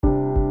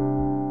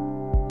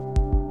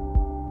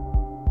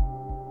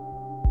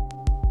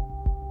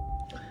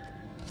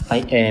は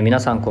い、皆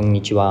さんこん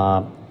にち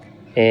は。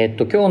今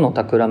日の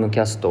タクラム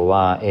キャスト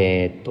は、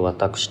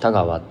私田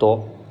川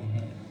と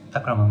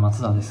タクラム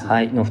松田です。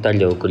はいの2人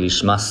でお送り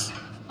します。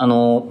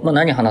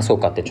何話そう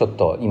かってちょっ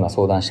と今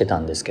相談してた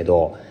んですけ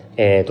ど、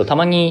た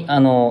まに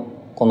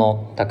こ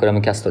のタクラ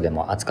ムキャストで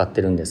も扱っ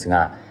てるんです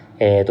が、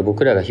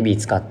僕らが日々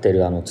使ってる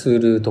ツ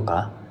ールと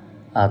か、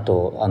あ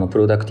とプ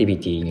ロダクティビ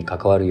ティに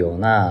関わるよう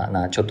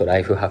なちょっとラ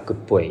イフハックっ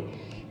ぽい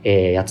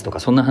やつと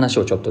か、そんな話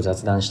をちょっと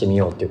雑談してみ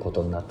ようというこ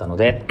とになったの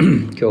で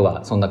今日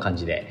はそんな感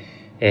じで、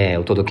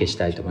お届けし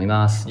たいと思い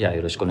ます。じゃあ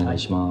よろしくお願い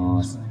し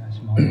ます。お願い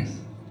しま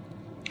す。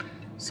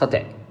さ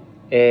て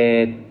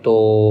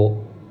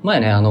前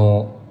ね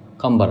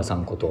神原さ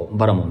んこと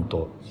バラモン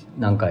と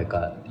何回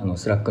か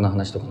スラックの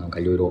話とかなんか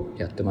いろいろ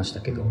やってまし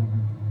たけど、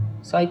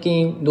最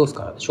近どうです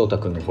か、翔太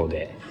くんの方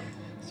で。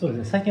そうです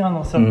ね、最近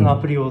スラックのア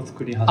プリを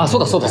作り始めて、あ、そ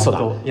うだ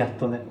やっ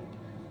とね、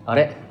あ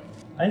れ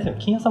ですよ、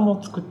金谷さん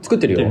も作っ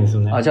てるよんです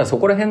よね。あ、じゃあそ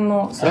こら辺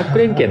のスラック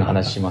連携の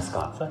話します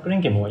か。スラック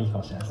連携もいいか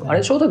もしれないですね。あ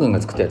れ翔太くん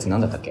が作ったやつな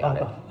んだったっけ。フ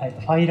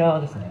ァイラ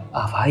ーですね。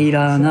あ、ファイ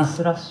ラーな。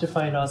スラッシュフ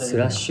ァイラーで、ス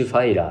ラッシュフ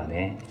ァイラー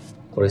ね、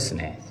これです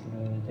ね。そ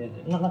れ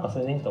でなんかそ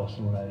れでインストールし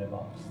てもらえれば、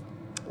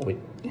おい、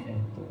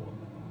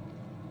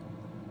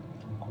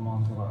コマ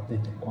ンドが出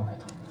てこない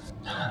と。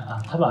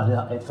あ、多分あれ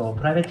だ、プ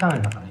ライベートチャンネ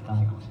ルだからいか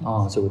ないかもしれない。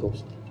ああ、そういうこ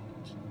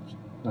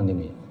と。なんで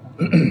もいい。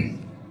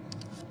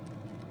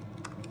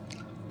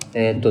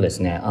で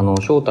すね、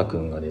翔太く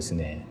んがです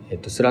ね、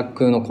スラッ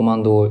クのコマ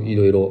ンドをい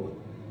ろいろ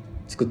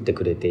作って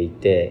くれてい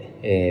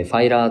て、フ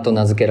ァイラーと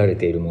名付けられ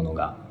ているもの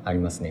があり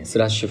ますね。ス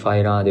ラッシュファ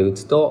イラーで打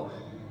つと、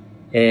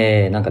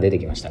なんか出て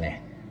きました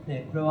ね。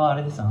でこれはあ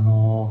れです、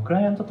ク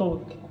ライアント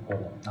と結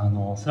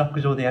構スラッ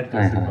ク上でやり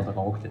取りすること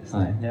が多くてです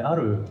ね、であ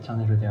るチャン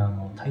ネルで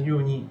大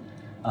量に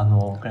コラ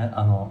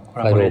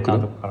ボレータ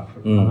ーとかからフ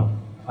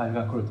ァイル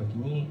が来るとき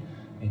に、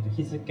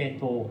日付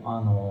とそ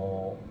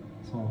の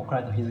送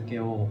られた日付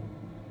を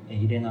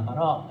入れなが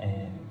ら、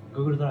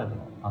Google ドライブ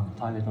の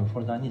ターゲットのフォ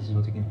ルダに自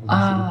動的に保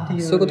存するっ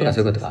ていう、そういうことか、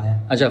そういうことか。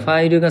あ、じゃあフ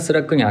ァイルがス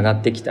ラックに上が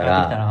ってきた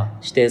ら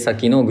指定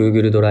先の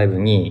Google ドライブ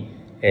に、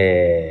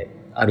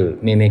ある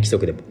命名規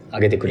則で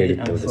上げてくれるっ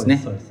てことですね。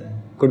そうですね。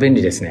これ便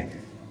利ですね。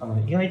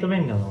意外と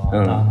便利なのは、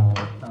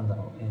なんだ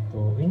ろ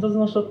う、Windows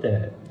の人って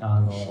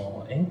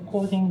エン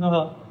コーディング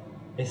が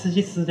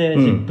SGIS で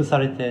ZIP さ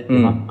れて、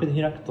Mac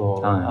で開く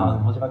と、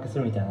文字化けす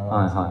るみたいなの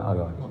なんですけ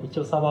ど、一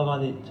応サーバー側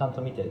でちゃん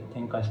と見て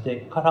展開し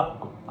てから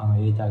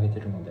入れてあげて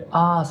るので、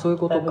そういう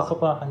ことか。だいぶそ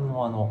こら辺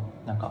の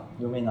なんか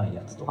読めない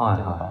やつとかっ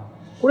ていうのが、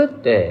これっ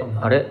て、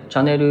あれチ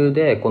ャンネル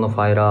でこのフ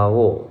ァイラー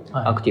を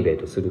アクティベー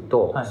トする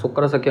と、そこ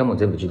から先はもう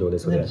全部自動で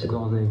それやってくる。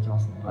自動でいきま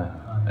すね。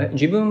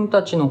自分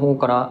たちの方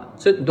から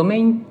それドメ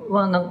イン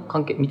は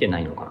関係見てな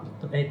いのかな。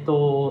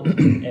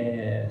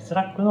ス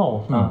ラック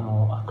の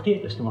クリエ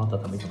イトしてもらった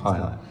ら多分いいと思うん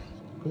です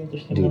けど、クリエイト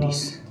してもらう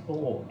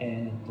と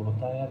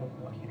ダイアロ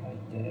グが開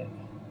いて、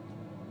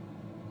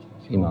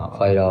今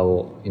ファイラー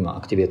を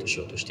アクティベートし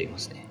ようとしていま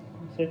すね。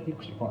それクリッ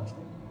クしてこないです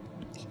か。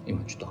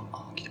今ちょっと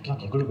来たなん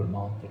かぐるぐる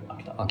回ってる。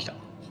来た。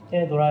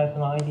でドライブ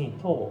の ID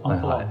と、あ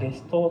とはゲ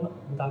スト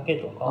だけ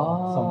とか、そ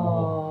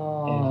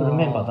のフル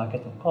メンバーだけ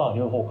とか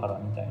両方から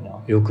みたいな。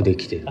よくで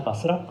きてる。なんか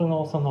スラック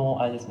の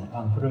あれですね、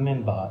フルメ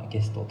ンバーゲ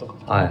ストとか見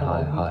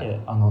て、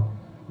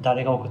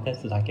誰が送ったや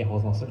つだけ保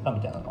存するかみ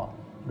たいなのは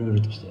ルー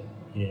ルとして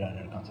入れら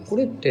れる感じです。こ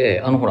れっ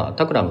てほら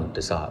タクラムっ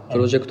てさ、プ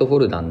ロジェクトフォ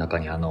ルダの中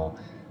にこ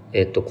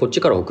っ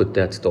ちから送った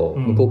やつと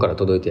向こうから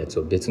届いたやつ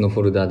を別のフ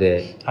ォルダ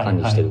で管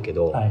理してるけ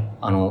ど、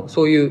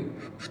そういう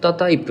2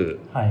タイプ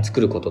作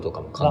ることと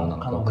かも可能な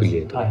のかな、クリエ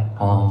イトで。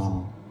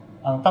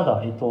た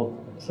だ、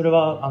それ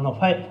は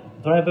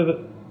ドライブ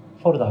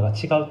フォルダが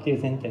違うってい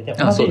う前提で、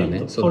同じフ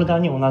ォルダ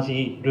に同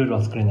じルール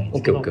は作れないんで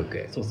すけど、そうっ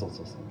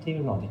てい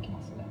うのはできま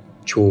すね。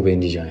超便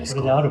利じゃないです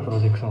か。それであるプロ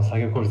ジェクトの作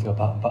業効率が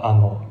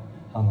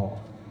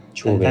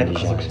超便利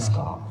じゃないです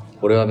か。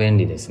これは便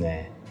利です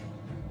ね。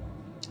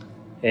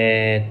フ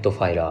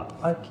ァイラ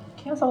ー。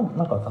木屋さん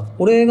なんか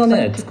俺が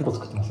ね作っ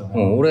てますよ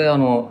ね。俺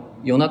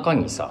夜中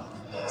にさ、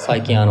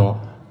最近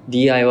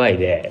DIY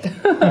で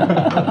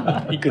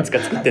いくつか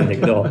作ってんだ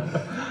けど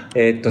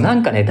な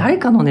んかね、誰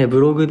かのねブ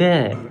ログ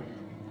で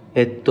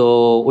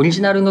オリ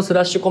ジナルのス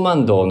ラッシュコマ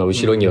ンドの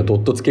後ろにはド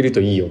ットつける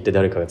といいよって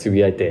誰かがつぶ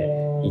やいて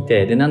い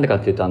て、でなんでかっ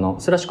ていうと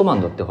スラッシュコマ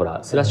ンドってほ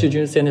らスラッシュ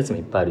純正のやつも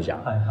いっぱいあるじゃ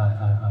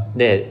ん。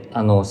で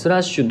スラ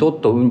ッシュドッ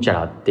トうんちゃ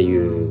らって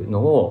いう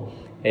のを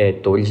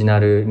オリジナ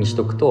ルにし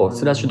とくと、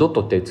スラッシュドッ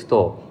トって打つ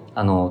と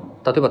例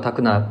えばタ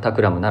ク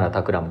ラムなら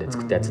タクラムで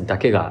作ったやつだ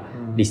けが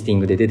リスティン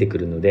グで出てく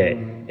るの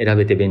で、選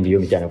べて便利よ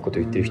みたいなこと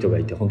を言ってる人が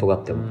いて、本当か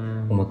って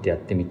思ってやっ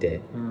てみ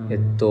て、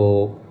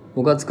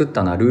僕が作っ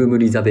たのはルーム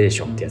リザベー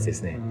ションってやつで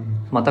すね。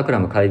タクラ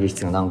ム会議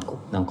室が何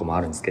個も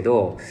あるんですけ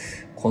ど、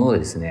この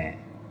ですね、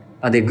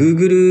で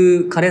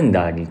Google カレン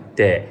ダーに行っ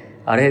て、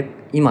あれ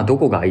今ど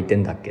こが空いて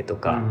んだっけと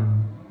か、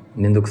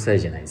めんどくさい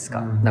じゃないです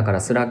か。だから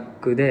スラッ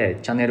クで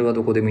チャンネルは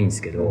どこでもいいんで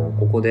すけど、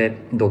ここで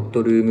ドッ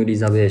トルームリ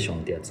ザベーショ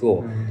ンってやつ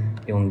を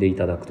呼んでい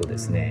ただくとで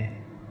す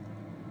ね、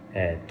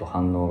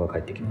反応が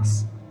返ってきま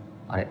す。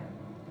あれ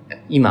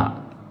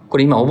今こ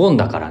れ今お盆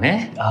だから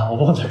ね。お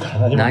盆だか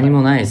ら何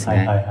もないですね。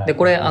はいはいはい、で、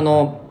これ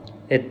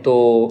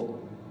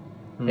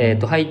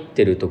入っ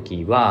てる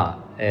時は、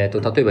例え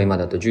ば今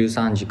だと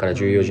13時から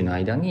14時の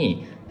間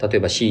に、例え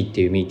ば C って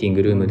いうミーティン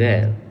グルーム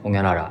でホニ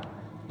ャララ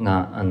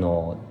が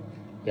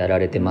やら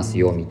れてます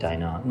よみたい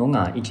なの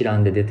が一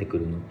覧で出てく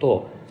るの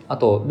と、あ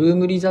とルー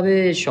ムリザ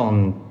ベーショ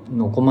ン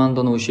のコマン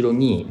ドの後ろ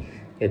に、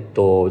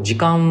時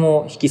間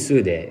を引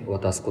数で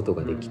渡すこと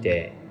ができ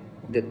て、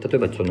で例え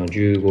ばその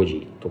15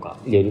時とか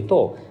入れる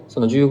と、そ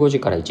の15時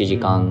から1時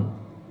間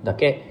だ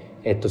け、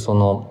そ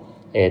の、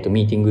ミー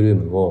ティングルー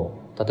ムを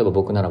例えば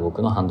僕なら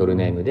僕のハンドル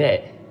ネーム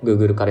で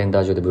Google カレン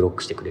ダー上でブロッ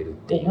クしてくれるっ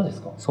ていう。で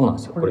すか？そうなん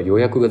ですよ。これ予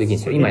約ができるん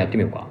ですよ。今やって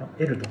みようか。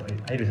 L とか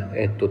L じゃない？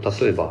例え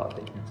ば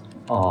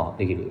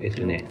できる。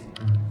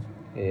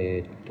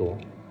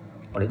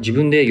あれ自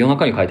分で夜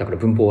中に書いたから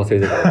文法忘れ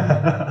て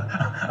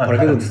た。あれ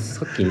けど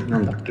さっきな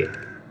んだっけ、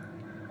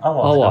ア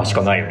ワーし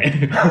かないよ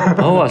ね。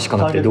アワーしか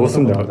なくてどうす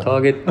んだろう。タ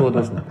ーゲットはど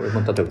うすんだろう。こ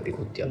れも例えばピ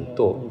コってやる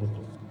と、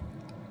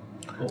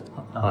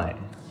はい、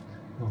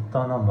ノッタ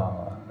ーナンバ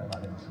ーがあ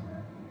りますね。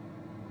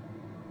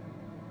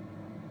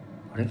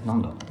あれな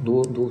んだ、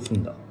どうす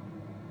んだ。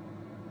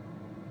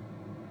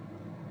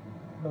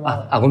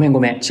ごめん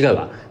違う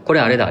わ。これ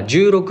あれだ、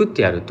16っ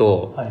てやる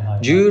と、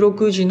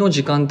16時の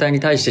時間帯に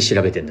対して調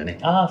べてんだね。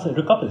それ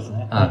ルックアップです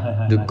ね。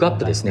ルックアッ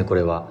プですね、こ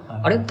れは。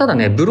あれ、ただ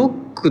ね、ブロッ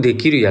クで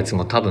きるやつ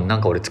も多分な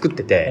んか俺作っ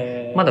て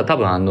て、まだ多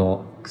分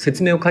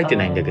説明を書いて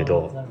ないんだけ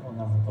ど、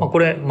こ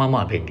れ、ま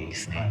あ便利で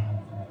すね。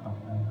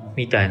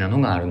みたいなの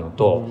があるの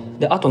と、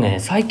で、あとね、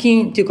最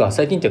近っていうか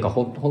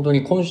本当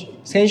に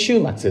先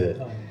週末、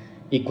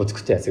1個作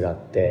ったやつがあっ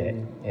て、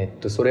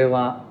それ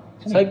は、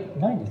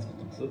何で作っ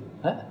てます？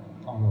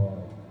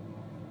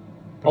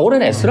俺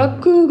ね、スラッ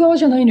ク側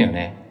じゃないのよ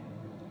ね、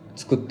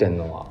作ってん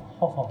のは。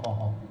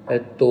こ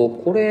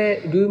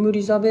れルーム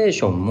リザベー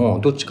ションも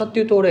どっちかって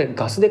いうと俺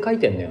ガスで書い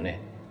てんのよ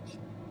ね。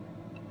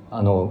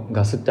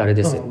ガスってあれ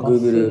ですよ、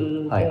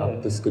Google、ア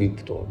ップスクリ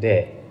プト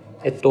で、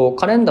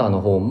カレンダー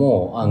の方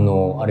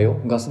もあれよ、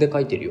ガスで書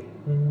いてるよ。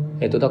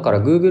だから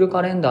Google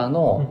カレンダー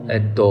の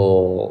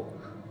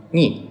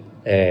に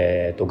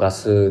ガ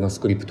スの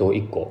スクリプトを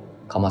1個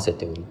かませ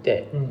ておい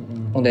て、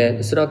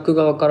でスラック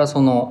側から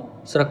その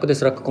スラックで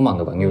スラックコマン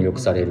ドが入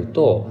力される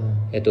と、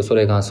そ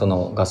れがそ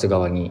のガス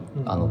側に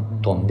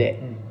飛ん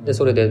で、で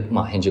それで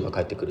返事が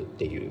返ってくるっ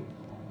ていう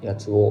や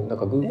つを、だ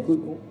から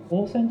Google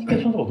オーセンティケー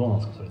ションとかどうなん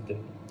ですか、それって。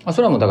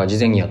それはもうだから事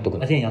前にやっとく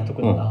の。事前にやっと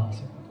くのだ。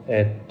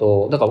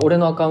だから俺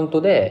のアカウント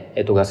で、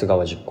ガス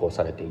側実行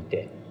されてい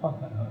て、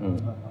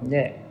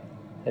で、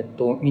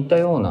似た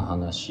ような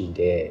話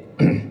で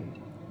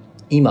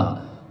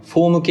今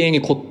フォーム系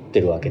に凝って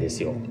るわけで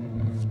すよ。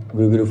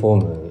Google フ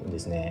ォームで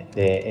すね。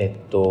で、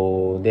フ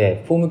ォ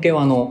ーム系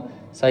は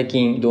最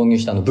近導入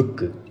したブッ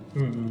ク、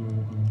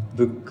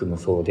ブックも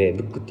そうで、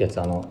ブックってやつ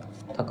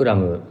タクラ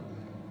ム、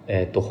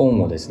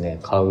本をですね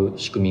買う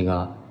仕組み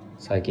が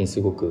最近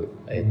すごく、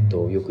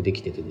よくで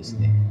きててです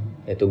ね、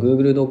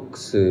Google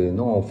Docs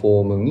のフ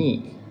ォーム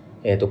に、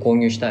購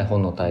入したい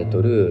本のタイ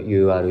トル、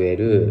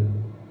URL、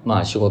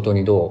仕事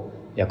にど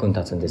う役に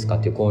立つんですか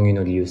っていう購入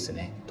の理由です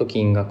ね、と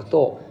金額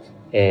と、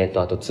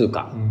あと通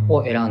貨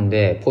を選ん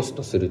でポス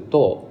トする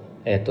と、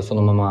そ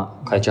のま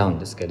ま変えちゃうん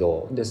ですけ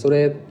ど、でそ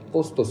れ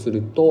ポストす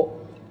ると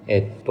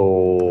で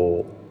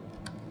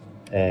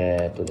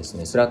す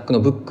ね、スラックの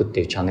ブックっ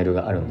ていうチャンネル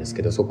があるんです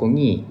けど、そこ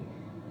に、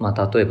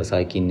例えば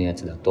最近のや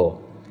つだ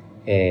と、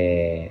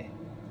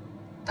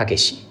たけ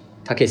し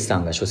さ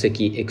んが書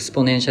籍エクス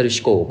ポネンシャル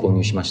思考を購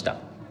入しました。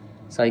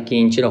最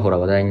近ちらほら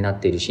話題になっ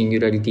ているシンギ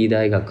ュラリティ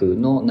大学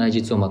の内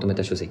実をまとめ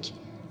た書籍、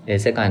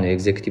世界のエ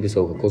グゼクティブ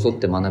層がこぞっ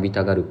て学び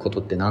たがるこ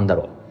とってなんだ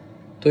ろう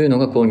というの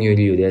が購入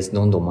理由です。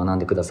どんどん学ん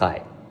でくださ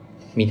い。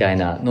みたい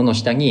なのの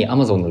下に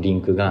Amazon のリ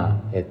ンク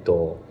が、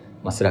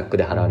スラック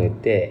で貼られ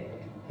て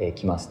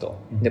きますと。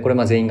で、こ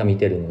れ全員が見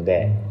てるの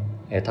で、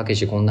たけ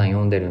しこんなん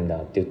読んでるんだ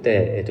って言っ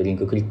て、リン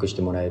ククリックし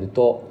てもらえる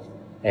と、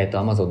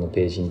Amazon の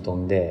ページに飛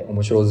んで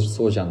面白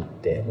そうじゃんっ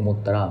て思っ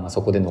たら、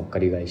そこで乗っか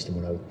り買いして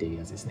もらうっていう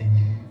やつですね。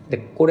で、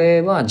こ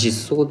れは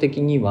実装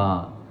的に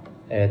は、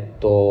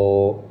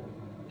こ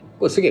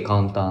れすげえ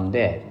簡単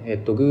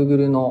で、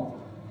Google の、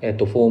フォ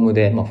ーム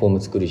で、フォー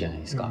ム作るじゃない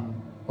ですか。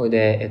これ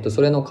で、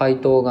それの回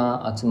答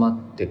が集まっ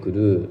てく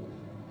る、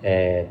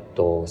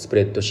スプ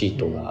レッドシー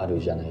トがある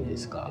じゃないで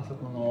すか。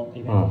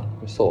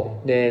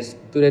そうで、ス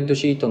プレッド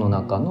シートの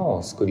中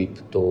のスクリ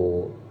プ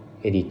ト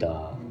エディタ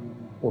ー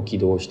を起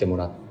動しても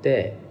らっ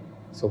て、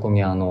そこ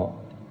に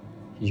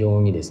非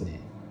常にですね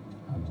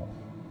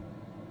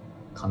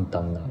簡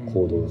単な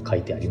コードが書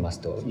いてあります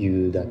と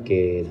いうだ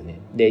けだね。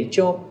で、一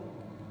応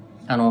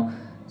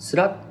ス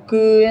ラッ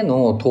クへ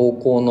の投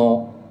稿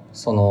の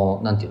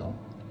なんていう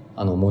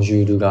の、モジ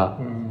ュールが、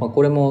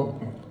これも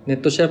ネ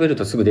ット調べる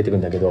とすぐ出てくる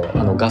んだけど、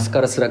ガス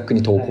からスラック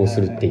に投稿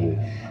するっていう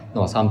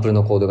のはサンプル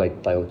のコードがいっ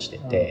ぱい落ちて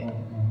て、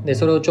で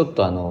それをちょっ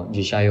と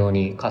自社用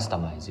にカスタ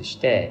マイズし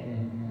て、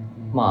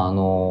ユ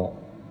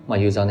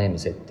ーザーネーム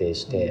設定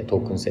してト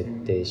ークン設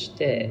定し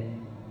て、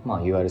ま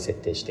あ、URL 設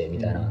定してみ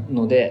たいな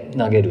ので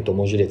投げると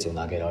文字列を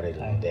投げられる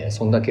ので、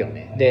そんだけは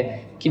ね。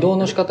で起動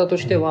の仕方と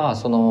しては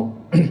その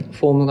フ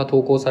ォームが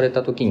投稿され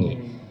た時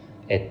に、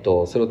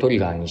それをトリ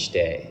ガーにし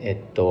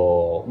て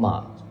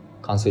まあ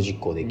関数実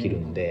行できる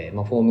ので、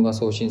まあ、フォームが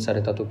送信さ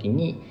れた時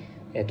に、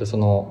そ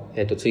の、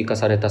追加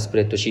されたスプ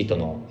レッドシート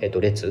の、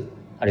列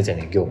あれじゃ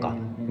ない行を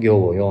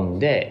読ん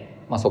で、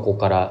まあ、そこ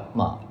から、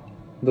まあ、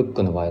ブッ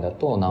クの場合だ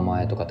と名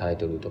前とかタイ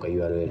トルとか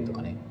URL と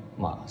かね、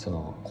まあ、そ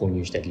の購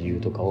入した理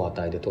由とかを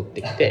与えて取っ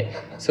てきて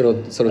それを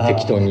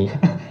適当に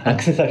ア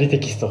クセサリーテ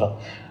キストが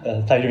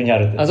大量にあ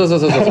るんで、そう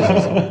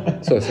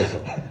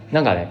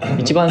なんかね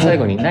一番最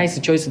後にナイ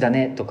スチョイスだ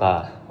ねと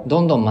かど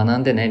んどん学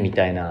んでねみ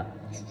たいな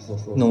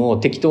のを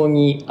適当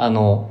にま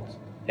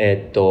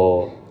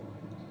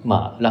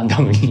あランダ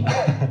ムにま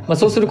あ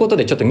そうすること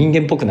でちょっと人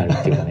間っぽくなる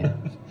っていうかね、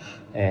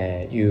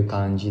いう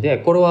感じで、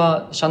これ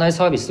は社内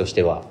サービスとし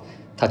ては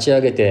立ち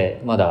上げ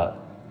てまだ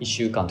1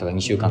週間とか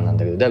2週間なん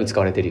だけどだいぶ使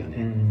われてるよ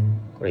ね。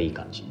これいい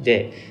感じ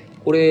で、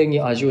これ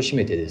に味を占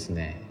めてです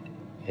ね、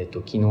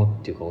昨日っ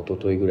ていうか一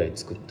昨日ぐらい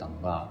作ったの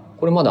が、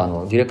これまだデ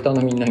ィレクター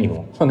のみんなに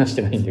も話し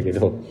てないんだけ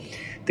ど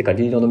てか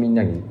リードのみん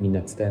なにみんな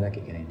伝えなき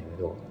ゃいけないんだ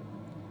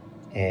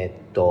け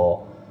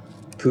ど、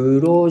プ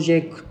ロジ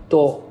ェク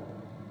ト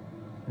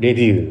レ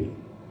ビュ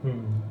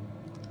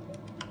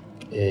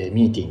ー、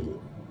ミーティング、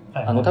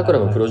タクラ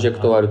ムプロジェク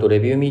ト終わるとレ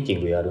ビューミーティ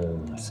ングやる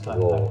んですけ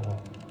ど、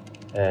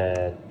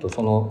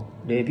その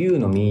レビュー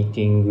のミー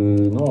ティ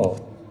ングの、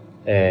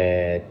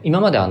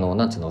今までな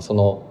んつうの、そ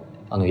の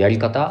やり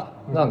方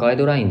がガイ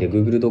ドラインで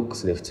Google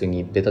Docs で普通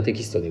にベタテ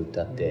キストで売っ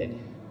てあって、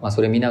まあ、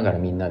それ見ながら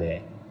みんな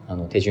で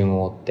手順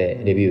を追っ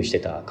てレビューして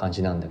た感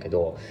じなんだけ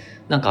ど、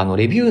なんか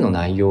レビューの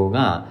内容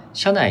が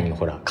社内に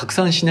ほら拡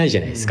散しないじ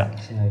ゃないですか。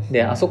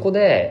であそこ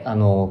で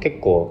結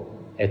構、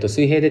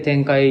水平で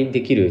展開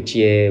できる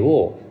知恵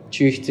を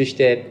抽出し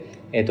て、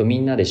み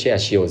んなでシェア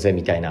しようぜ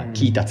みたいな、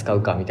キータ使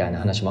うかみたいな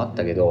話もあっ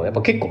たけど、やっ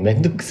ぱ結構め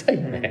んどくさい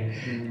よね。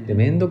で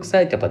めんどくさ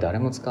いってやっぱ誰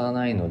も使わ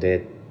ないので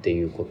って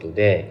いうこと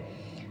で、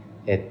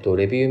レビ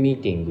ューミ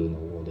ーティング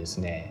をです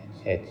ね、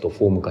フォ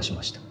ーム化し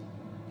ました。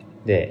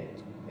で、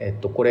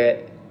こ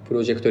れプ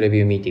ロジェクトレ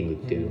ビューミーティングっ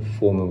ていう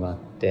フォームがあっ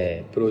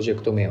て、プロジェ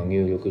クト名を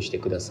入力して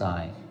くだ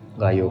さい、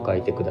概要を書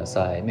いてくだ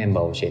さい、メン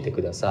バーを教えて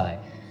ください。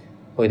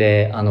これ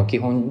で基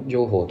本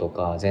情報と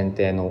か前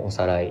提のお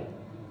さらい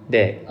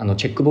で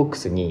チェックボック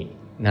スに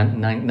な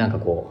んか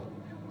こ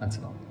うなんつ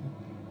うの、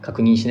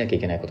確認しなきゃい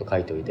けないこと書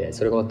いておいて、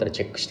それが終わったら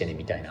チェックしてね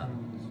みたいな、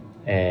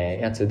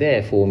やつ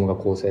でフォームが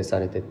構成さ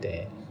れて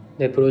て、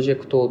でプロジェ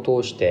クトを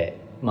通して、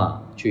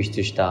まあ、抽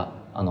出した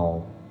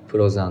プ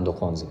ロズ&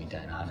コンズみ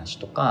たいな話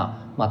と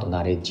か、あと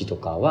ナレッジと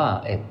か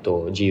は、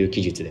自由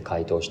記述で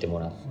回答しても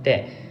らっ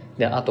て、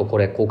であとこ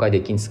れ公開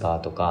できんすか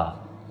とか、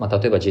まあ、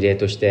例えば事例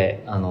とし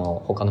て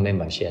他のメン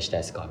バーにシェアしたい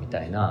ですかみ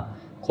たいな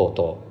こ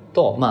と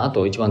と、まあ、あ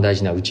と一番大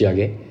事な打ち上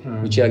げ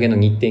の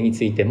日程に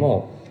ついて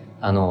も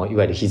いわ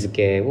ゆる日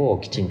付を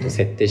きちんと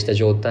設定した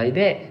状態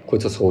でこい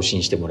つを送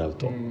信してもらう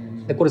と。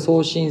でこれ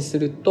送信す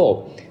る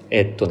と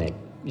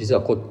実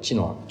はこっち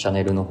のチャン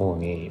ネルの方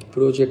に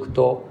プロジェク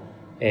ト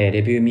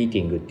レビューミーテ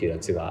ィングっていうや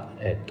つが、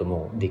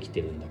もうでき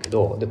てるんだけ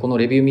ど、でこの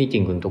レビューミーテ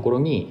ィングのところ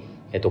に、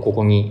こ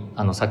こに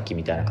さっき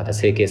みたいな形、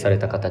成形され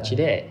た形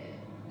で、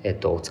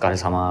お疲れ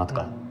様と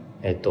か、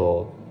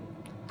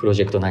プロ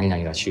ジェクト何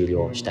々が終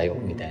了したよ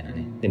みたいな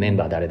ね、でメン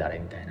バー誰々み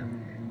たいな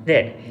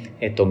で、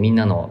みん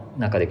なの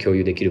中で共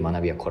有できる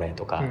学びはこれ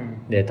とか、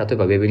で例え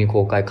ばウェブに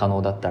公開可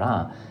能だった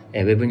ら、ウ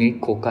ェブに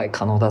公開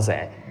可能だ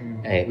ぜ、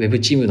ウェブ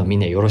チームのみん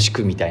なよろし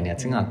くみたいなや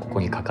つがここ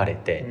に書かれ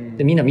て、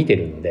でみんな見て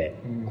るので、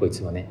こい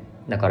つはね、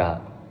だか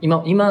ら今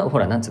ほ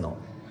らなんつうの、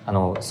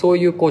そう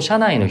いうこう社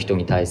内の人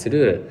に対す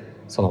る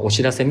そのお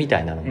知らせみた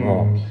いなの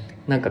も、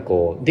なんか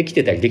こうでき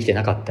てたりできて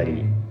なかった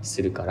り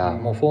するから、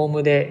もうフォー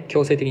ムで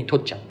強制的に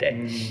取っちゃって、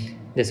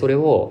でそれ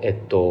を、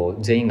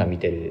全員が見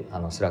てる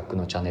スラック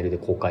のチャンネルで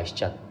公開し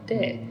ちゃっ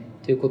て、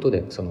ということ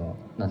でその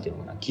なんていう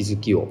のかな、気づ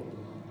きを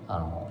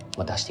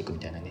出していくみ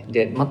たいなね。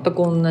で全く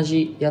同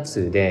じや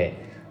つ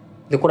で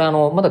これ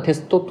まだテ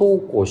スト投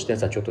稿したや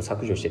つはちょっと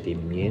削除してて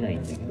今見えない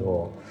んだけ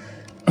ど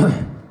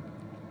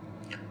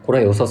これ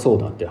は良さそう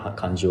だって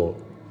感じを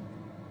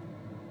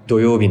土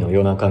曜日の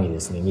夜中にで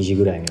すね2時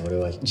ぐらいに俺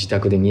は自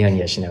宅でニヤニ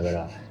ヤしなが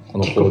らこ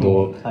のコード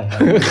を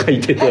書い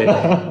てて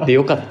で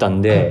よかった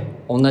んで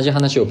同じ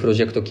話をプロ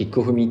ジェクトキッ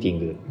クオフミーティン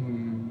グ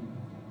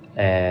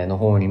の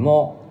方に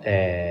も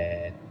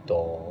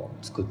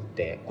作っ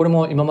て、これ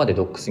も今まで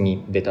Docs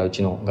にベタ打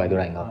ちのガイド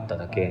ラインがあった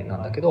だけな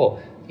んだけど、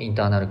イン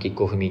ターナルキッ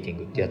クオフミーティン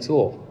グってやつ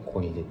をこ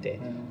こに入れ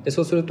て、で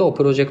そうすると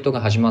プロジェクトが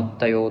始まっ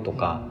たよと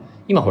か、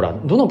今ほら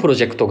どのプロ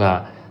ジェクト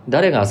が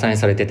誰がアサイン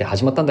されてて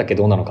始まったんだっけ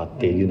どうなのかっ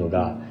ていうの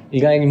が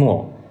意外に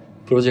も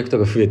うプロジェクト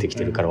が増えてき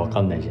てるから分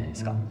かんないじゃないで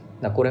すか。だか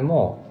らこれ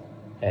も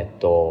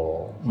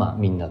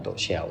みんなと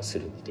シェアをす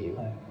るっていう。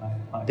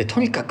でと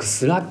にかく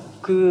スラッ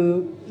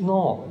ク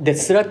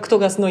と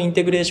ガスのイン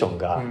テグレーション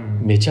が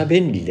めちゃ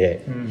便利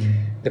で、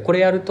これ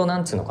やるとな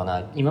んつうのか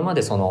な、今ま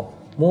でその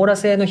網羅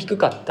性の低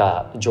かっ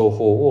た情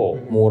報を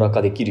網羅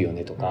化できるよ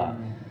ねとか、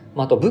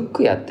まあ、あとブッ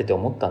クやってて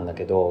思ったんだ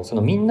けど、そ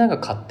のみんなが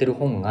買ってる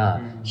本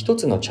が一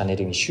つのチャンネ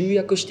ルに集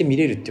約して見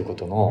れるっていうこ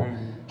との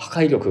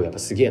破壊力がやっぱ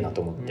すげえな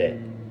と思って、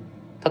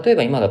例え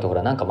ば今だとほ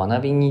らなんか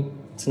学びに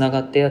つなが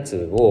ったや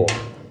つを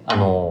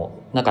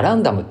なんかラ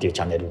ンダムっていう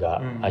チャンネルがあ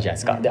るじゃないで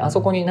すか。であ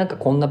そこになんか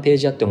こんなペー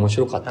ジあって面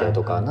白かったよ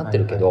とかなって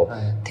るけど、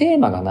テー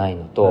マがない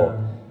のと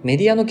メ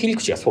ディアの切り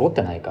口が揃っ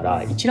てないか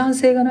ら一覧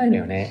性がないの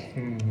よ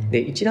ね。で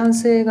一覧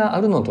性が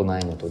あるのとな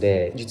いのと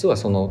で実は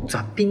そのザ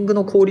ッピング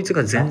の効率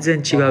が全然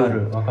違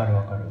う。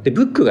で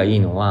ブックがいい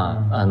の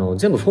は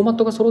全部フォーマッ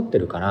トが揃って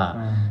るか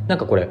ら、なん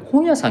かこれ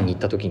本屋さんに行っ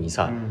た時に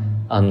さ、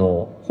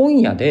本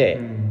屋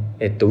で、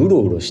うろ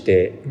うろし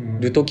て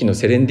る時の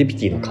セレンディピ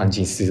ティの感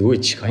じにすご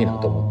い近いな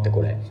と思って、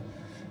これ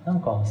な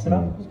んかス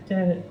ラックっ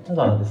てた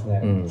だです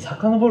ね、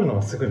遡るの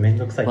がすごい面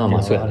倒くさいっていうの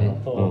があるの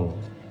と、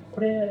こ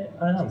れ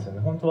あれなんですよね、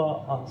本当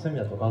はそういう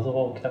意味だと画像が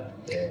置きたく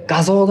て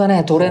画像が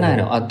ね撮れない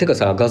の。てか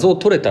さ画像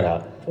撮れた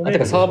らて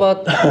かサー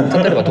バ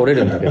ー例えば撮れ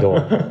るんだけど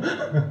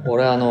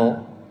俺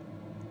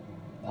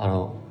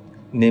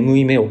眠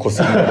い目をこ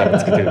すりながら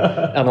作ってる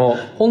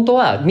本当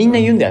はみんな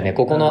言うんだよね、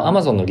ここの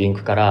Amazon のリン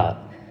クか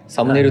ら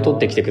サムネイル撮っ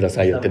てきてくだ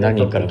さいよって何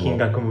人からも金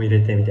額も入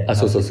れてみたいな。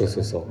そう、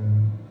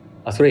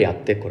それやっ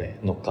てこれ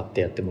乗っかって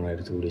やってもらえ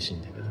ると嬉しい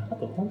んだけど、あ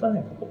と本当は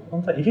ね、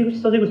本当は入り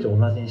口と出口を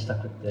同じにした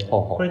くて、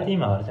これって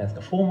今あるじゃない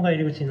ですか、フォームが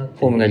入り口になっ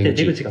ていて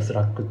出口がス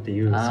ラックって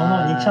いうその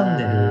2チャン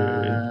ネル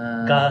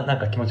がなん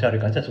か気持ち悪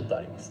い感じはちょっと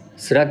あります。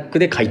スラック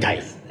で買いた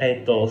い。スラ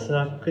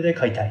ックで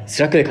買いたい。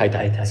スラックで買い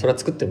たい。それは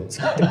作って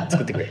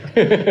く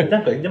れ。な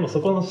んかでも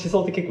そこの思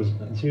想って結構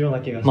重要な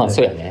気がして。まあ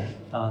そうやね。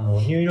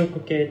入力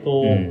系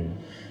と、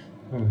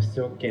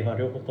出力系が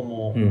両方と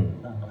も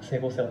なんか整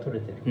合性が取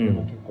れてるっていう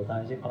のが結構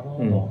大事かなと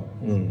思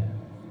うんですね。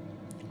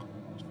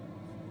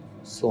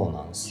そう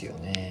なんですよ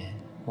ね。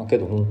まあけ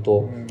ど本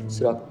当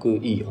スラック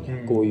いいよ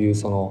ね。こういう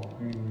その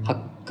ハッ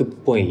クっ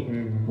ぽい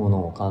も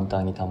のを簡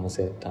単に試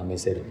せるん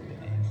で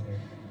ね。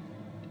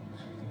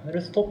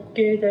ストック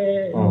系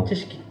での知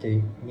識っ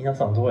て皆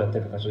さんどうやって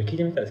るかちょっと聞い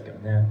てみたいですけど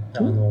ね。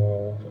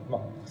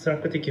スラ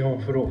ックって基本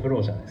フロ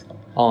ーじゃないですか。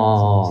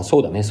そ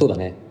うだね。そう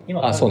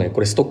ね、こ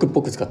れストックっ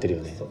ぽく使ってる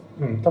よね。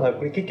ただ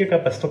これ結局や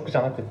っぱりストックじ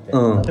ゃなくて、例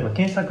えば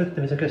検索っ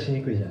てめちゃくちゃし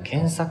にくいじゃないですか。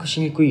検索し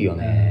にくいよ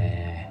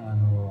ね。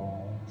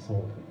そう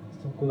ス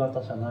トック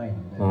型じゃない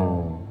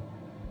の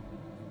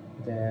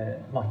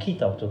で、キー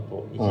タをちょっ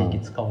と一時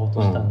期使おう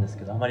としたんです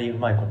けど、あまりう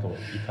まいことい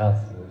か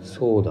ず。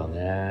そうだ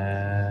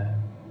ね。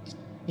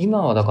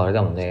今はだからあれ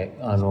だもんね、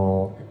な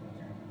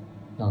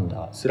ん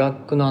だスラッ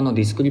クの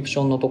ディスクリプシ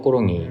ョンのとこ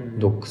ろに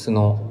ドックス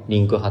の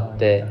リンク貼っ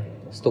て、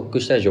ストッ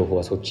クしたい情報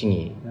はそっち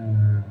に、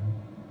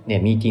ね、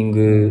ミーティン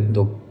グ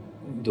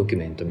ドキュ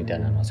メントみたい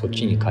なのはそっ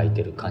ちに書い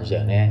てる感じだ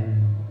よね。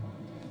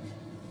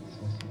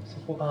そ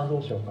こがど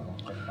うしようかな。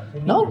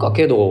なんか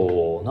け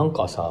どなん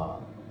かさ、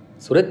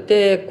それっ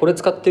てこれ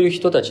使ってる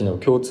人たちの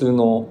共通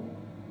の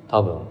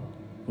多分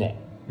ね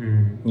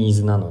ニー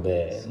ズなの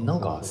で、な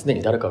んかすで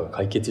に誰かが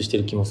解決して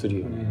る気もする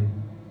よね。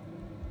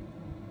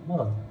ま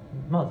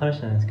だ試し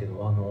てないんですけ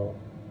ど、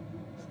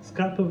ス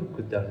クラップブッ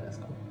クってあるじゃないです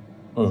か。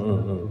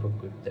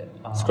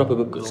スクラップ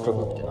ブックって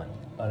何？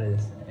あれで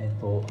すね。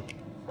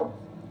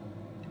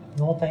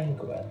ノータイン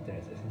クがやってる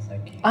やつですね、最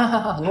近。ノ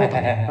ー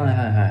タね。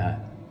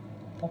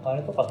なんかあ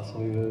れとかってそ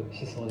ういう思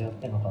想でやっ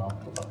てるのかな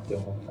とかって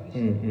思ったりし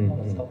て、ま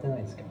だ使ってな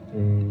いんですけど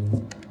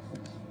ね。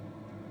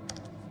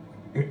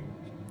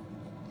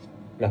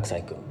落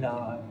斎君。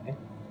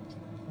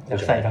落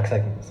斎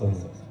君。そうで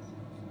す。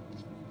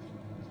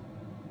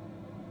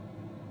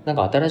なん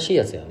か新しい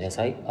やつだよね。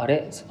あ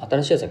れ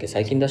新しいやつだっけ？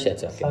最近出したや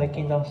つだっけ？最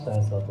近出した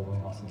やつだと思い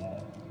ます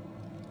ね。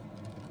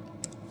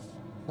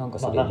なんか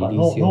それリリ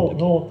ース用の時、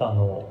ノータ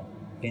の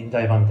現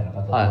代版みたいな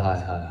感じで。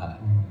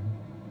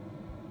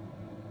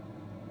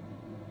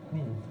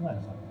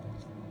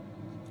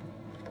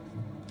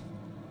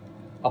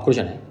これ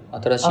じゃない？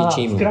新しい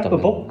チームのためのスクラップ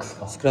ボックス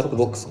か。スクラップ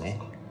ボックスね。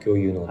共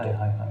有ノー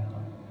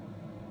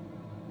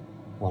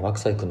ト。落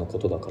斎君のこ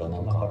とだからな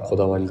んかこ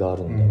だわりがあ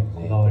るんだろうね。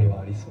こだわり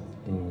はありそう。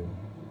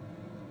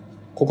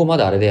ここま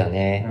であれだよ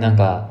ね。なん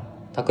か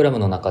タクラム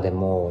の中で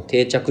も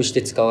定着し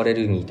て使われ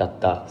るに至っ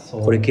た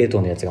これ系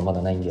統のやつがま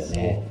だないんだよ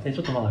ね。でち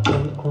ょっとまだ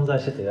混在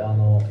してて、いわ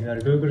ゆ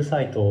る Google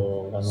サイ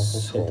トが残っ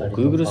てたりと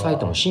か。Google サイ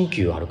トも新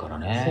旧あるから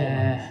ね。そうな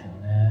んです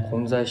よね。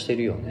混在して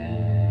るよ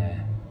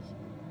ね。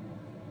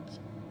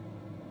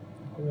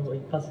これを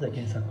一発で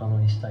検索可能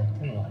にしたいっ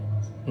ていうのがあり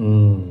ます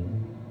ね。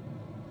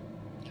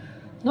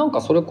なん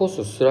かそれこ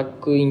そスラッ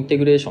クインテ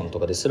グレーションと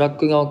かでスラッ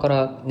ク側か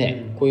ら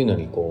ね、こういうの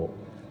にこ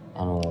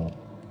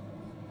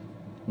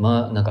う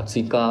なんか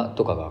追加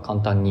とかが簡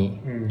単に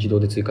自動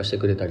で追加して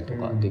くれたりと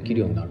かできる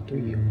ようになると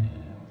いいよね。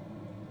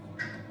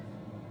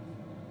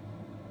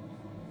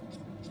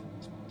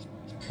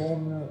フォー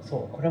ム、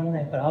そうこれもね、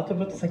やっぱりアウト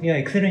プット先が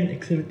エクセ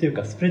ルっていう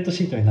かスプレッド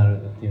シートにな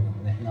るっていうの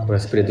もね。これは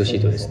スプレッドシ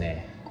ートです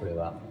ね。これ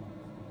は。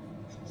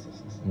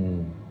ち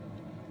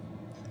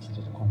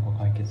ょっと今後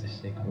解決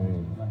していかないと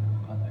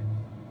課題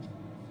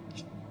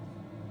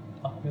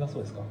が。これがそ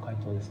うですか？回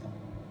答です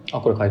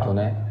か？これ回答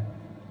ね。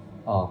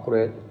こ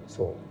れ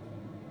そう。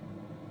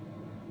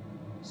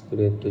スプ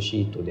レッドシ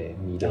ートで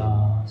見れ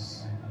ま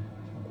す。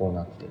こう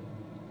なってる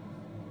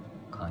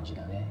感じ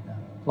だね。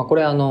まあ、こ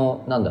れなん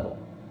だろ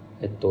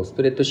う、ス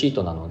プレッドシー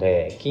トなの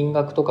で金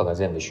額とかが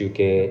全部集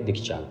計で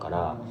きちゃうか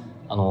ら、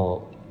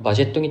バ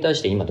ジェットに対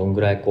して今どんぐ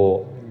らい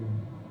こ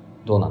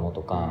うどうなの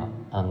とか、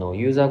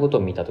ユーザーごと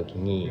見た時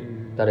に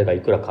誰が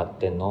いくら買っ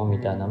てんのみ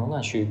たいなの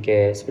が集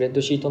計、スプレッ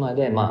ドシート内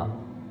でま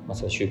あ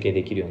それ集計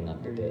できるようになっ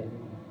てて、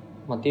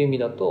まあ、っていう意味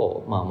だ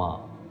と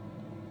ま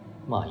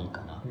あいい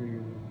かな。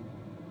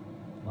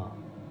まあ、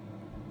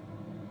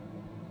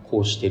こ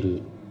うして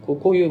るこ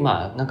ういう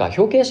まあなんか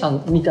表計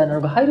算みたいな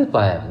のが入る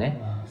場合は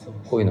ね、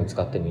こういうの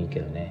使ってもいいけ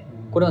どね、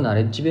これはナ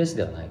レッジベース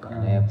ではないから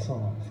ね。そう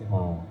なんです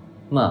よ。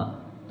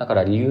まあだか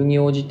ら理由に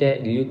応じ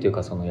て、理由っていう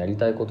かそのやり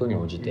たいことに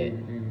応じて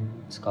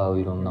使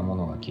ういろんなも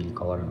のが切り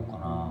替わるのか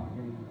な。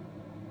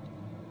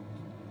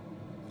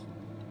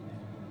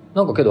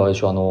なんかけどあれで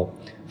しょ、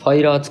ファ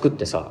イラー作っ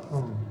てさ、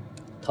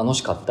楽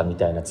しかったみ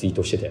たいなツイー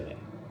トしてたよね。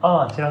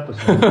ああ、ちらっと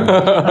してる。サー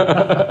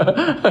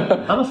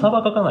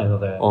バー書かないの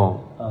で。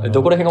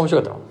どこら辺が面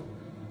白かった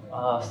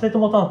の？ステート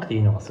持たなくてい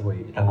いのがすごい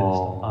楽でした。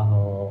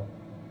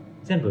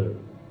全部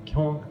基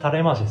本タ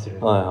レ回しする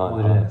モ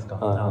デルじゃないですか。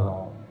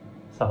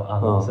スラ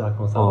ッ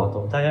クのサーバー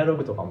とダイアロ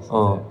グとかも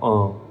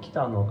そうで、来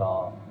たの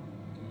が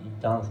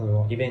一旦そ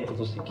のイベント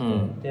として来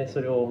て、で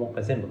それをもう一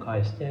回全部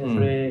返して、そ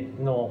れ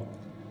の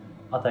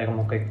値が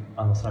もう一回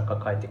スラックが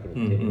返ってくるって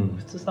いう、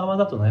普通サーバー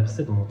だと内部ス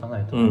テート持たな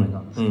いとダメな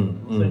んですけ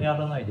ど、それや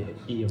らないで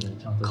いいように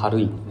ちゃんと軽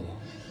いね。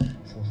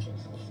そう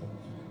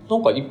な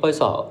んかいっぱい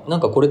さ、なん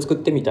かこれ作っ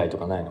てみたいと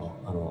かないの？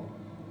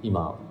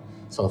今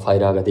そのファイ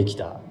ラーができ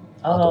た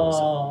後に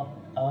さ、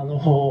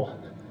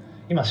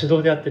今手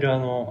動でやってる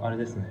あれ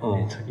ですね、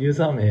ユー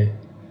ザー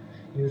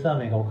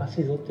名がおか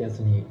しいぞってやつ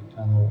に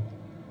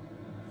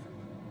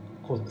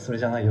それ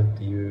じゃないよっ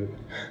ていう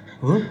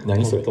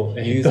何それ、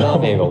ユーザー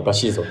名がおか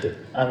しいぞって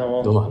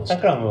どの話？タ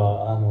クラム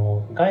は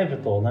外部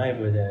と内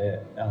部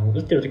で打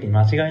ってる時に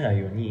間違えない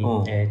ように、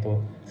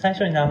最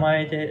初に名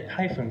前で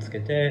ハイフンつ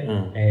けて、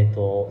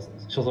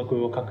所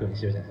属を書くようにし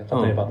てるじゃないです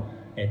か。例えば、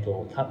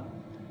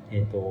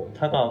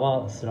田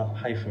川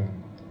ハイフン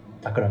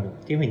タクラムっ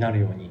ていう風になる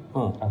ように、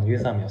ユ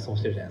ーザー名をそう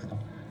してるじゃないです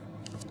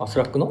か。ス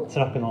ラックの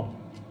例え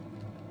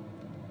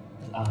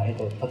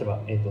ば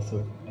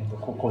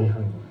こういう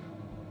風に。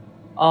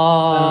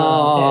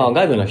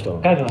外部の人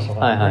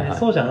が、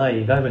そうじゃな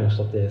い外部の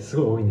人ってす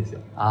ごい多いんですよ。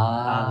ユ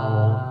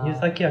ー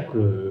ザ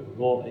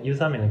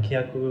ー名の規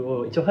約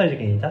を一応入る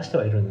時に出して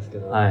はいるんですけ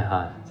ど、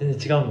全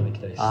然違うのでき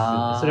たりして、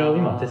それを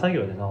今手作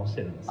業で直し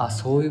てるんです。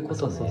そういうこ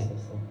とね。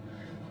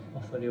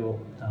それを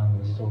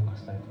自動化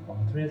したりとか、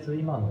とりあえず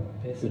今の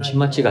ベースライン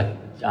打ち間違い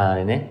あ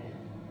れね、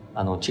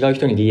違う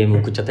人に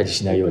DM 送っちゃったり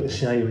しないようにと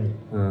か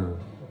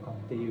っ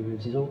ていう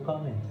自動化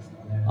面ですか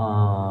ね。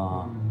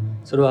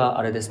それは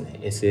あれですね、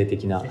SA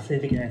的なやつ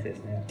で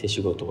すね。手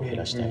仕事を減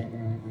らしたい。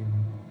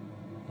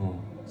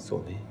そう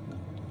ね。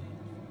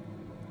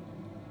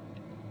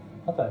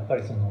あとはやっぱ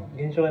りその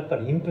現状はやっぱ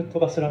りインプット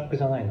がスラック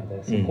じゃないの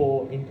で、そ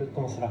こをインプット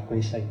もスラック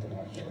にしたいっていうの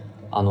があって、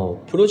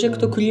プロジェク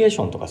トクリエーシ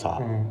ョンとか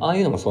さ、ああ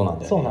いうのもそうなん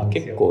だよね。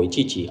結構い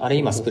ちいちあれ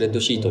今スプレッ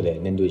ドシートで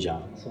面倒いじゃ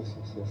ん。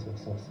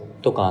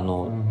とか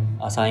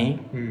アサイン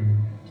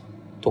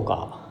と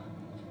か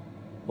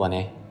は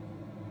ね。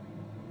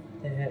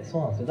そ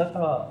うなんですよ。だか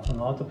らそ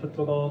のアウトプッ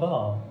ト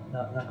側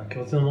がなんか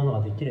共通のもの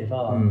ができれ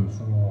ば、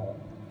その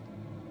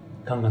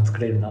ガンガン作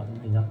れるな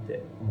になっ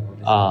て思うん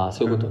です。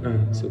そういうこと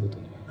ね。そういうこ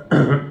とね。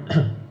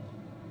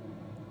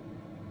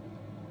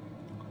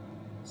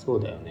そ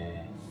うだよ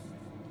ね。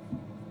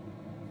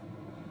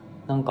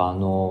なんか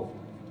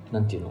な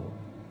んていうの、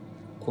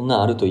こんな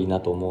んあるといいな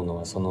と思うの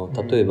は、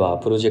例えば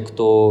プロジェク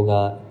ト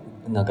が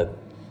なんか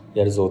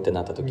やるぞって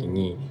なった時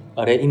に、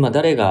あれ今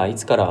誰がい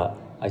つから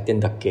空いてん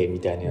だっけみ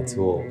たいなやつ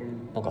を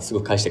なんかす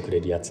ぐ返してくれ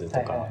るやつ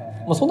とか、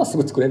そんなす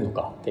ぐ作れるの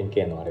か、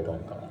10K のあれがあ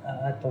るから。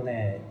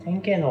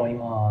10K の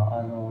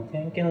今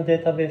10K のデ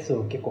ータベース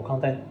を結構簡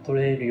単に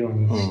取れるよう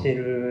にして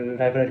る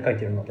ライブラリ書い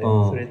てるので、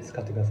それ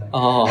使ってください。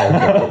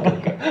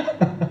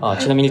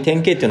ちなみに 10K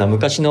っていうのは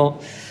昔の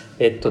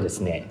です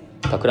ね、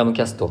タクラム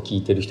キャストを聞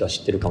いてる人は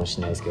知ってるかもし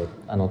れないですけど、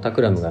タ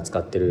クラムが使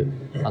ってる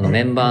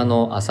メンバー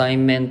のアサイ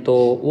ンメント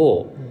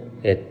を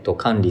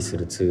管理す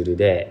るツール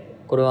で、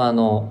これはア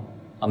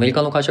メリ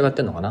カの会社がやっ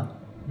てるのかな、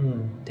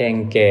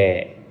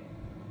10K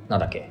なん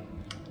だっけ、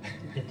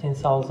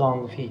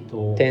10,000 フィー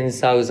ト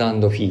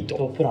10,000 フィー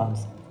トプラン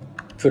ズ、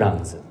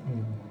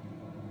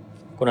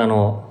これ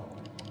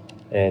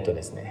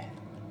ですね、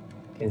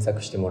検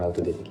索してもらう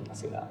と出てきま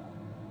すが、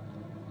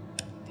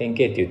 10K っ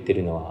て言って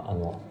るのは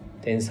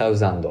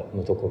10,000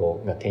 のと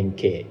ころが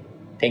 10K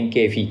フ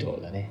ィート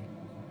だね。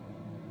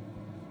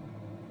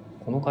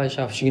この会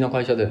社不思議な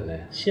会社だよ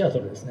ね。シアト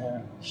ルです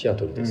ね。シア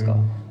トルですか。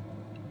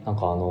なん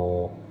か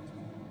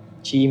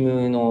チー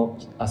ムの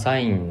アサ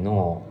イン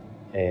の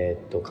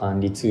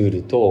管理ツー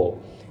ルと、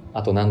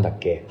あとなんだっ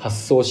け、発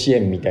送支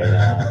援みたい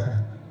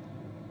な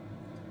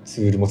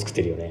ツールも作っ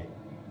てるよね。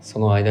そ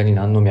の間に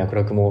何の脈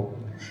絡も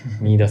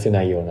見出せ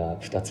ないような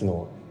2つ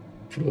の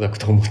プロダク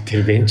トを持って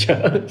るベンチ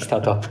ャースタ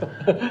ートアップ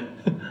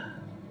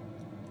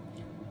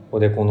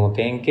でこの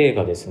 10K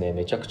がですね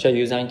めちゃくちゃ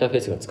ユーザーインターフェ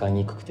ースが使い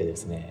にくくてで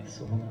すね、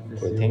そうなんで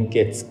すよ。これ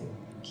 10K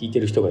聞いて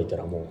る人がいた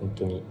らもう本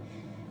当に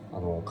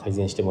改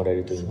善してもらえ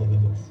るといいんだけど、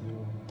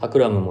タク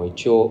ラムも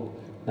一応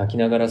泣き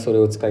ながらそれ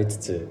を使いつ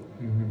つ、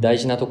大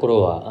事なとこ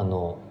ろは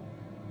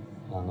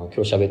今日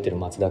喋ってる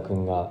松田く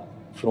んが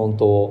フロン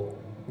トを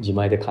自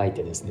前で書い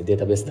てですねデー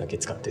タベースだけ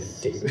使ってるっ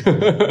ていう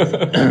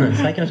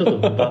最近はちょ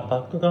っと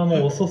バック側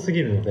も遅す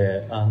ぎるの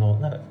でな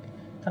んか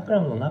タク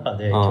ラムの中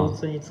で共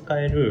通に使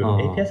える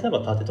API サーバ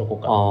ー立てとこう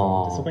かなと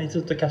思ってそこにず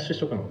っとキャッシュし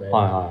とくので、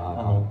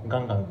ガ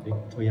ンガン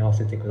問い合わ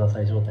せてくだ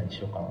さい状態にし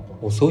ようかなと思っ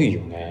て。遅い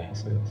よね。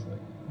遅い。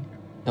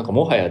なんか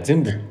もはや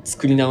全部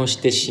作り直し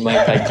てしまい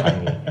たい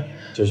感に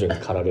徐々に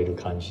駆られる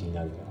感じに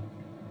なるな。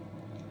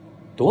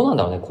どうなん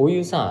だろうね、こうい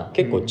うさ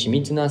結構緻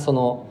密なそ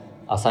の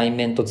アサイン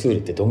メントツール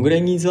ってどんぐら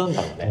いニーズあるん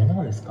だろうね。どう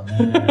なんですかね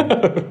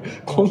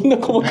こんな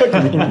細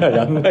かくみんな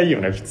やんない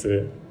よね普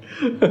通。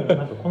なん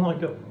かこの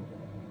業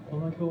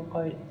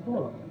界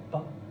の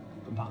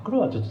バック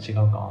ローはちょっと違う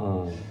か、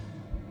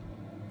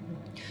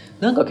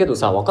なんかけど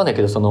さ分かんない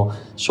けどその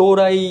将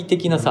来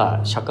的な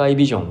さ社会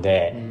ビジョン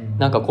で、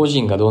なんか個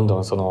人がどんど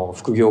んその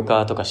副業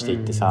化とかして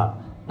いってさ、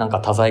なんか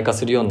多彩化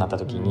するようになった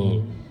時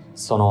に、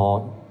そ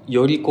の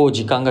よりこう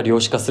時間が量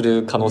子化す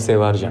る可能性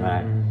はあるじゃ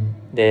ない。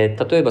で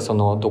例えばそ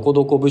のどこ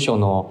どこ部署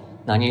の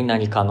何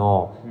々か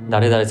の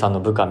誰々さんの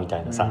部下みた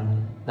いなさ、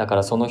だか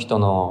らその人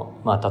の、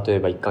例え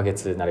ば1ヶ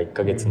月なら1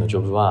ヶ月のジ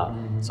ョブは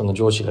その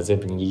上司が全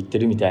部握って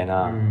るみたい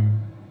な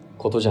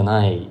ことじゃ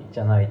ない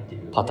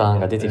パターン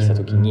が出てきた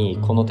時に、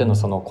この手の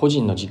その個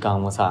人の時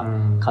間をさ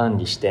管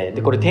理して、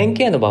でこれ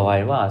 10K の場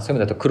合はそうい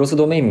う意味だとクロス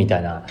ドメインみた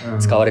いな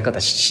使われ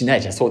方しな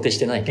いじゃん、想定し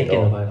てないけど、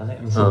 10K の場合はね、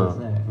そうです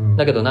ね、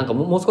だけどなんか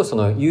もう少しそ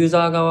のユー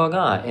ザー側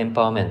がエン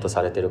パワーメント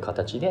されてる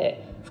形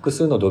で複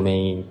数のドメ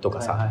インと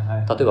か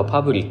さ、例えば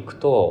パブリック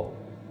と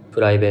プ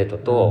ライベート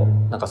と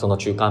なんかその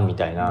中間み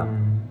たいな、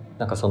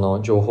なんかそ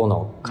の情報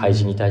の開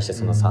示に対して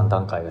その3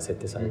段階が設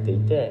定されてい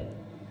て、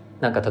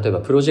なんか例えば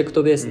プロジェク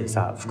トベースで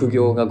さ副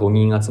業が5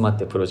人集まっ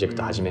てプロジェク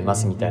ト始めま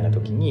すみたいな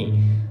時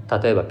に、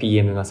例えば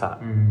PM がさ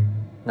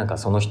なんか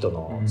その人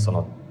のそ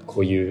の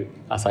こういう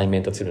アサインメ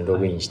ントツールにロ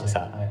グインして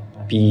さ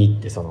ピー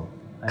ってその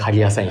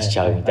仮アサインしち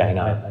ゃうみたい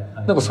な、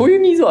なんかそういう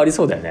ニーズはあり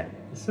そうだよ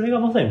ね。それが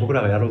まさに僕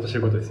らがやろうとして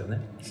ることですよ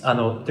ね。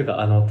っていう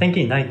か典型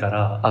にないか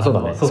ら、そう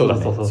だね、そうだ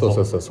ね、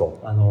そう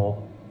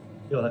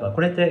要はだから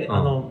これって、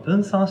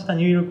分散した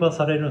入力は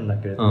されるんだ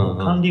けれども、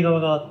管理側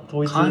が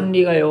統一管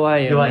理が弱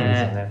いよね。弱いんで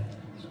すよね。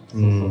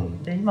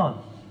で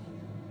今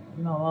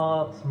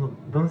はその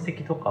分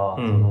析とか、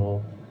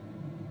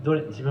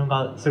自分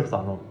がそれこ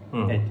そ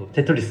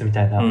テトリスみ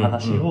たいな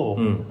話を、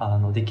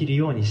できる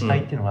ようにした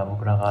いっていうのが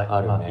僕ら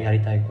が今や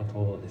りたいこ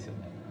とですよ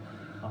ね。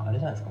あれ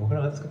じゃないですか、僕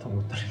らが作ったも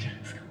のってあるじゃない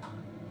ですか。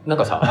なん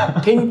かさ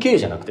 10K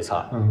じゃなくて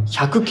さ、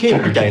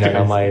100K みたいな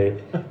名前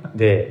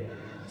で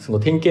その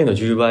 10K の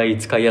10倍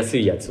使いやす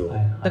いやつを、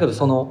だけど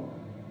その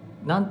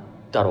なん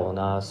だろう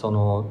な、そ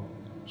の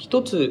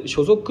一つ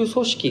所属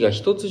組織が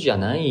一つじゃ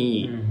な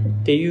い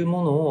っていう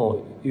もの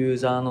をユー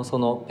ザーのそ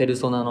のペル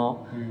ソナ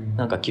の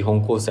なんか基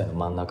本構成の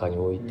真ん中に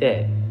置い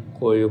て、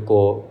こういう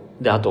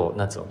であと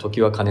なんつうの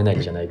時は金な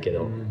りじゃないけ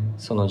ど、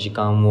その時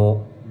間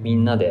をみ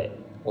んなで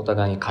お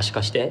互いに可視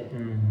化して、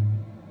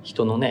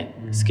人のね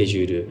スケジ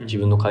ュール、自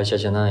分の会社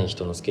じゃない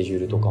人のスケジュー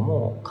ルとか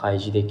も開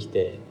示でき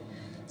て、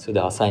それで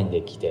アサイン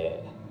でき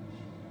て、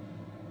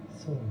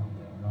そうなん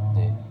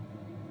だよな、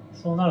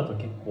そうなると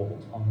結構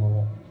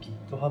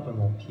GitHub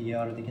の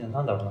PR 的な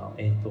なんだろうな、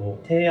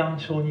提案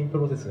承認プ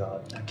ロセスが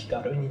気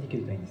軽にでき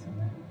るといいんですよ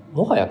ね。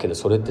もはやけど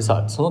それって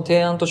さ、その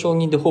提案と承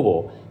認でほ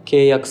ぼ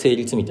契約成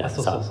立みたいな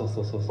さ、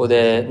こ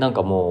れでなん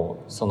かも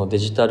うそのデ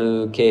ジタ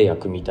ル契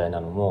約みたい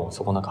なのも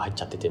そこなんか入っ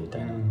ちゃっててみた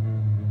いな、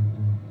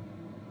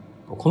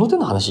この手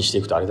の話して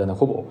いくとあれだね、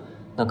ほぼ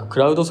なんかク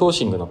ラウドソー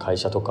シングの会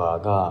社と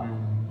かが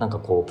なんか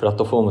こうプラッ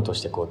トフォームと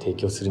してこう提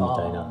供するみ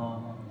たいな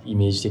イ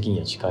メージ的に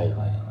は近いよ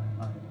ね。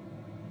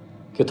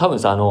けど多分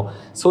さ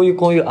そういう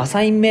こういうア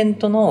サインメン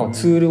トの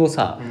ツールを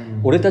さ、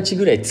俺たち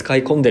ぐらい使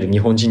い込んでる日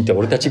本人って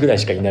俺たちぐらい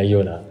しかいない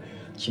ような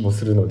気も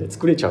するので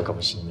作れちゃうか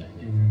もしれないね。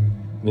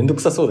めんど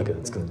くさそうだけど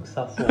作るの。めんどく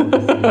さそうで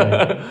す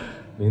ね。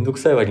めんどく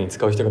さい割に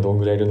使う人がどん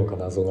ぐらいいるのか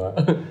謎の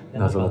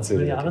ツー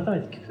ル。改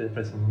めて聞くとやっ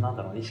ぱりそのなん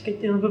だろう、意思決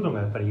定の部分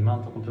がやっぱり今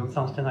のところ分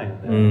散してない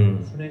ので、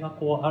それが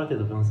こうある程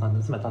度分散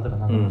で、つまり例えば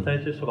2人と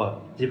いう人が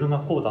自分が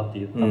こうだって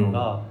言ったの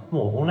が、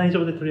もうオンライン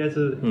上でとりあえ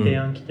ず提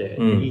案来て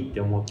いいって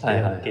思って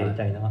OK み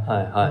たいな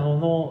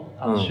の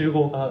集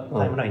合が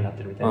タイムラインになっ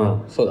てるみたいな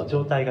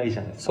状態がいいじ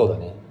ゃないですか。そうだ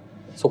ね。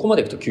そこま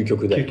でいくと究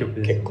極だよ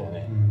ね。結構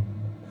ね。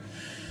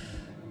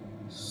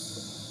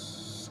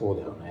そう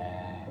だよ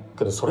ね。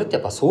けどそれってや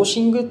っぱソー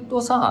シング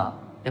をさ、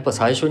やっぱ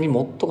最初に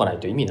持っとかない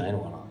と意味ないの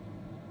かな。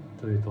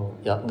というと、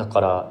いやだ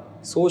から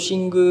ソーシ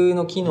ング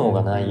の機能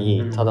がな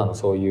いただの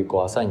そうい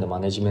うアサインのマ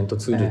ネジメント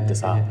ツールって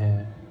さ、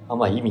あん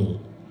ま意味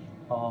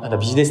なんか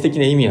ビジネス的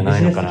な意味はな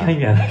いのかな。ビジ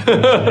ネス的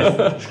な意味は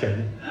ない。確かに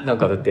ね。なん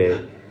かだって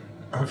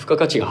付加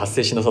価値が発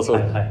生しなさそう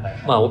だよ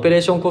ね。まあオペレ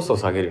ーションコストを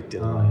下げるって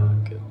いうのはある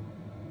けど、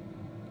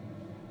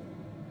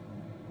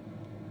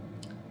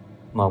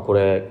まあこ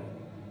れ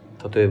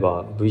例え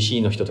ば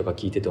VC の人とか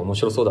聞いてて面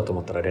白そうだと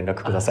思ったら連絡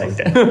くださいみ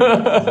たい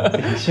な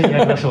一緒に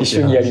やりましょう一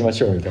緒にやりま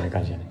しょうみたいな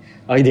感じでね、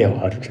アイデア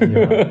はある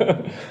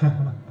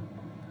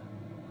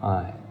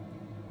はい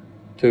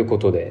というこ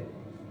とで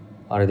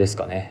あれです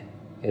かね、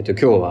今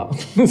日は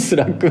ス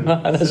ラックの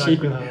話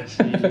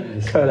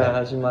から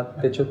始ま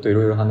ってちょっとい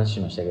ろいろ話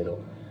しましたけど、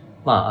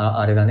ま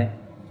ああれだね、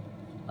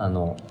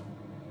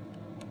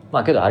ま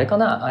あけどあれか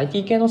な、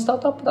 IT 系のスター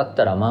トアップだっ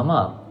たらまあ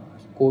ま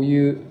あこう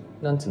いう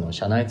なんつうの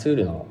社内ツー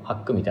ルのハ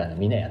ックみたいな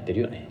みんなやってる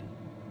よね。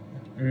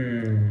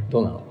ど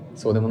うなの？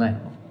そうでもないの？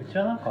うち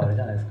はなんかあれ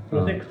じゃないですか、プ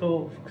ロジェク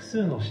ト、複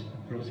数の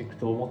プロジェク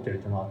トを持ってるっ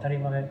ていうのは当たり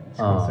前、し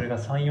かもそれが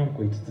3、4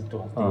個5つと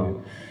か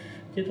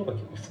っていうところ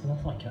が結構少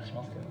なそうな気がし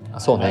ますけどね。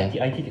そうね。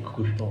IT でく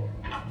くると。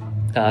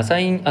アサ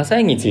イン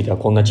については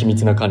こんな緻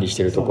密な管理し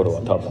てるところ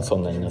は多分そ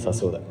んなになさ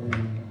そうだね。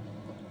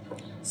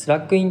スラ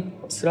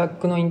ッ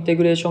クのインテ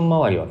グレーション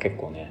周りは結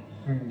構ね、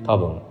多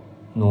分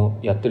の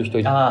やってる人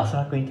いた。ス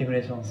ラックインテグ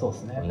レーション、そうで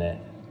すね。い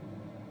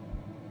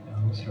や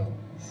むしろ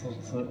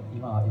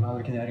今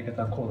時のやり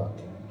方はこうだっ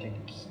ていうのを結構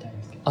聞きたい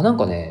ですけど。なん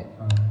かね、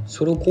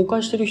それを公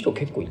開してる人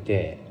結構い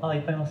て。い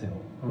っぱいいますよ。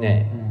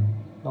ね、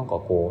なんか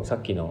こうさ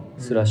っきの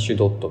スラッシュ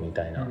ドットみ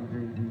たいな、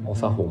お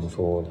作法も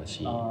そうだ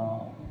し、な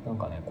ん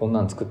かねこん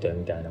なん作ったよ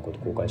みたいなこと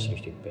公開してる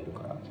人いっぱいいる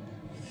から、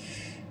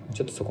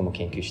ちょっとそこも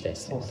研究したいで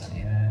すね。そうです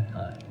ね。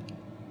はい。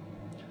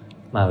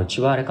まあうち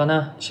はあれか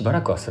な、しば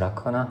らくはスラッ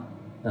クかな。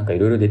なんかい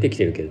ろいろ出てき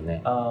てるけど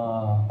ね。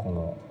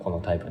こ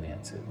のタイプのや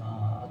つ。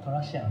アト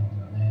ラシアン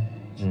のね。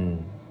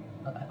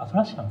アト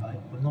ラシアンが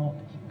俺の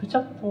ヒップチ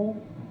ャットを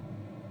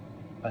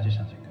買収し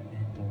たんですよ。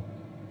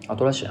ア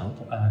トラシアン？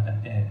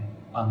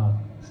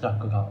スラッ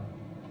クが。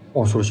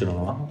それ知ら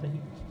ない。本当に。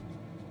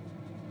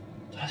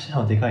アトラシアン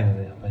はでかいの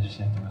で買収し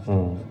ないと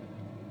思い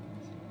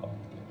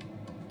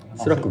ま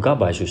す。スラックが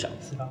買収したの？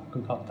スラッ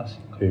クが確か。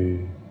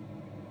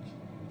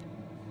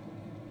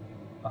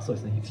そう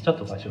ですね、ヒップチャッ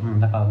ト買収。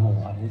だからもう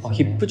あれですよね。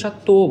ヒップチャッ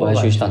トを買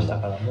収したんだ。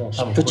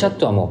ヒップチャッ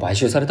トはもう買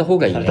収された方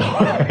がいいね。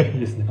いい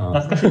ですね。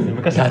懐かしいですね。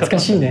昔懐か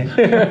しいね。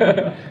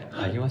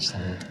ありました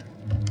ね。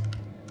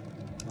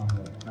なん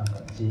か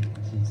事実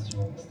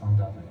上スタン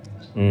ダードになり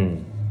まし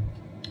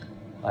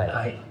た。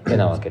はい。て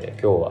なわけで今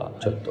日は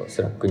ちょっと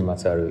スラックにま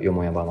つわるよ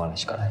もやま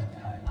話から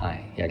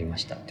やりま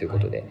したというこ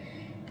とで、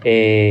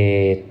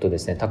で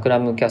すね、タクラ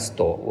ムキャス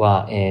ト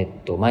は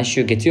毎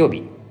週月曜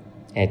日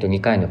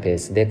2回のペー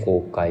スで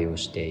公開を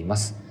していま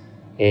す。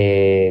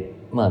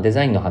まあデ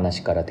ザインの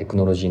話からテク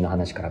ノロジーの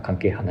話から関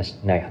係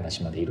ない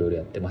話までいろいろ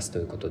やってますと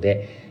いうこと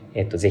で、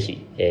ぜ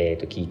ひ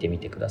聞いてみ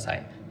てくださ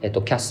い。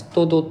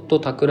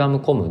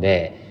cast.takram.com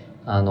で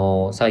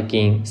最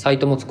近サイ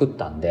トも作っ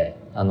たんで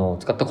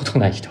使ったこと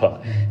ない人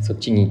はそっ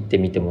ちに行って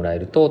みてもらえ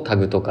るとタ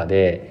グとか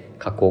で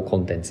加工コ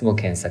ンテンツも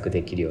検索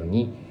できるよう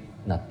に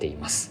なってい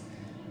ます。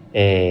ハ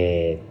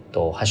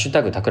ッシュ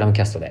タグタクラム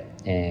キャストで、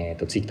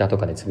ツイッターと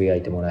かでつぶや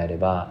いてもらえれ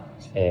ば、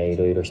い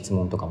ろいろ質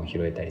問とかも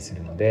拾えたりす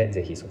るので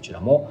ぜひそち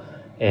らも、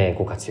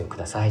ご活用く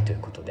ださいという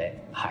こと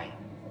で、はい、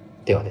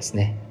ではです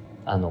ね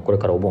これ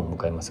からお盆を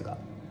迎えますが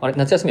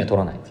夏休みは取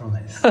らないで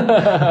す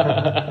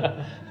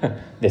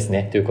です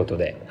ねということ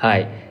で、は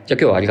い、じゃあ今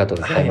日はありがとう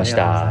ございまし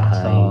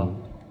た。